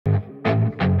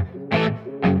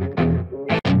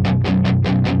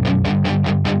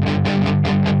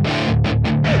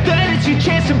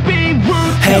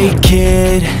a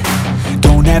kid,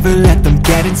 don't ever let them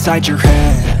get inside your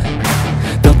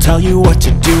head. They'll tell you what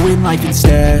to do in life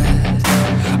instead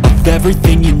of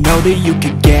everything you know that you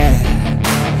could get.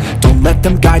 Don't let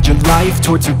them guide your life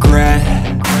towards regret.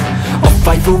 I'll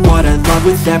fight for what I love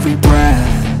with every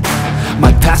breath.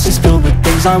 My past is filled with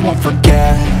things I won't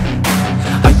forget.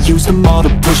 I use them all to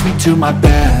push me to my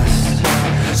best.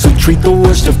 So treat the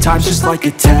worst of times just like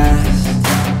a test.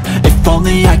 If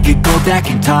only I could go back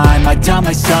in time, I'd tell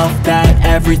myself that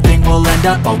everything will end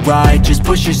up alright. Just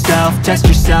push yourself, test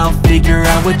yourself, figure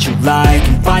out what you like,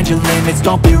 and find your limits,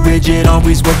 don't be rigid,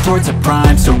 always work towards a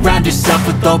prime. Surround yourself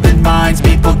with open minds,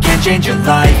 people can change your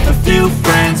life. A few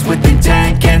friends with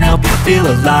intent can help you feel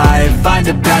alive. Find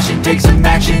a passion, take some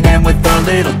action, and with a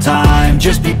little time,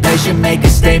 just be patient, make a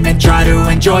statement, try to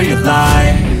enjoy your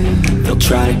life. They'll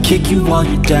try to kick you while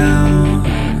you're down.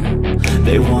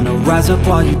 They wanna rise up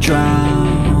while you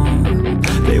drown.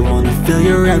 They wanna fill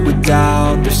your head with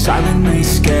doubt. They're silently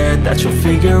scared that you'll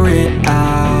figure it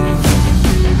out.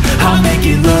 I'll make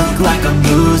it look like I'm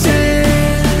losing,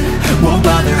 won't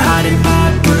bother hiding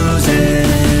my bruises.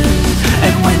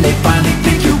 And when they finally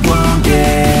think you're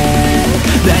wounded,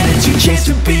 then it's your chance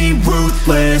to be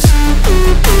ruthless.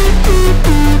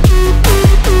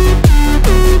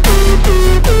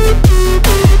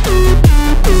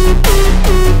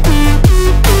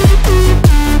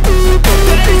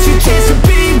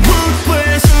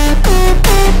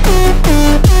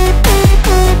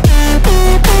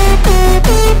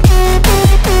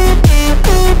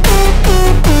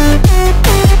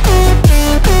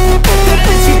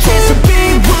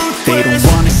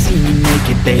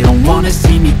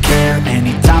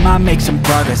 I make some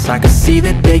progress, I can see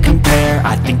that they compare.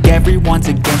 I think everyone's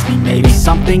against me, maybe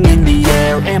something in the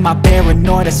air. Am I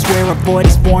paranoid? I swear a void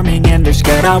is forming and they're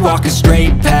scared. I walk a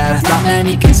straight path, not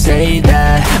many can say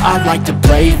that. I like to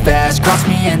play fast, cross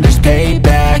me and there's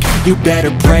payback. You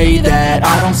better pray that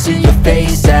I don't see your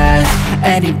face at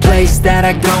any place that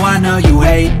I go. I know you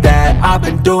hate that. I've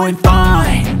been doing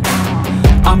fine,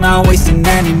 I'm not wasting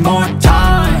any more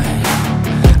time.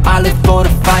 I live for the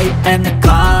fight and the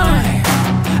climb,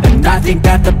 and I think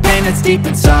that the pain that's deep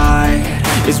inside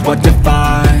is what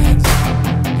defines.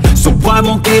 So I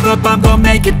won't give up, I'm gonna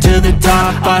make it to the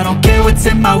top. I don't care what's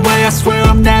in my way, I swear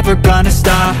I'm never gonna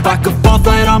stop. I could fall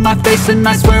flat on my face and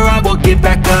I swear I won't get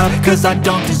back up, cause I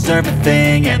don't deserve a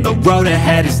thing and the road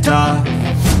ahead is tough.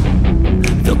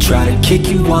 They'll try to kick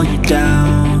you while you're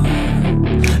down.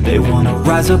 They wanna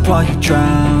rise up while you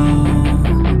drown.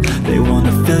 They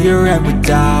wanna fill your head with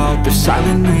doubt. They're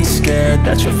silently scared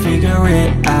that you'll figure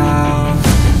it out.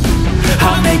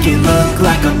 I'll make it look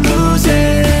like I'm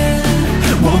losing,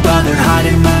 won't bother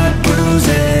hiding my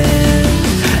bruises.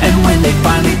 And when they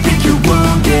finally think you're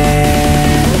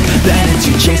wounded, then it's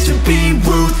your chance to be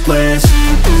ruthless.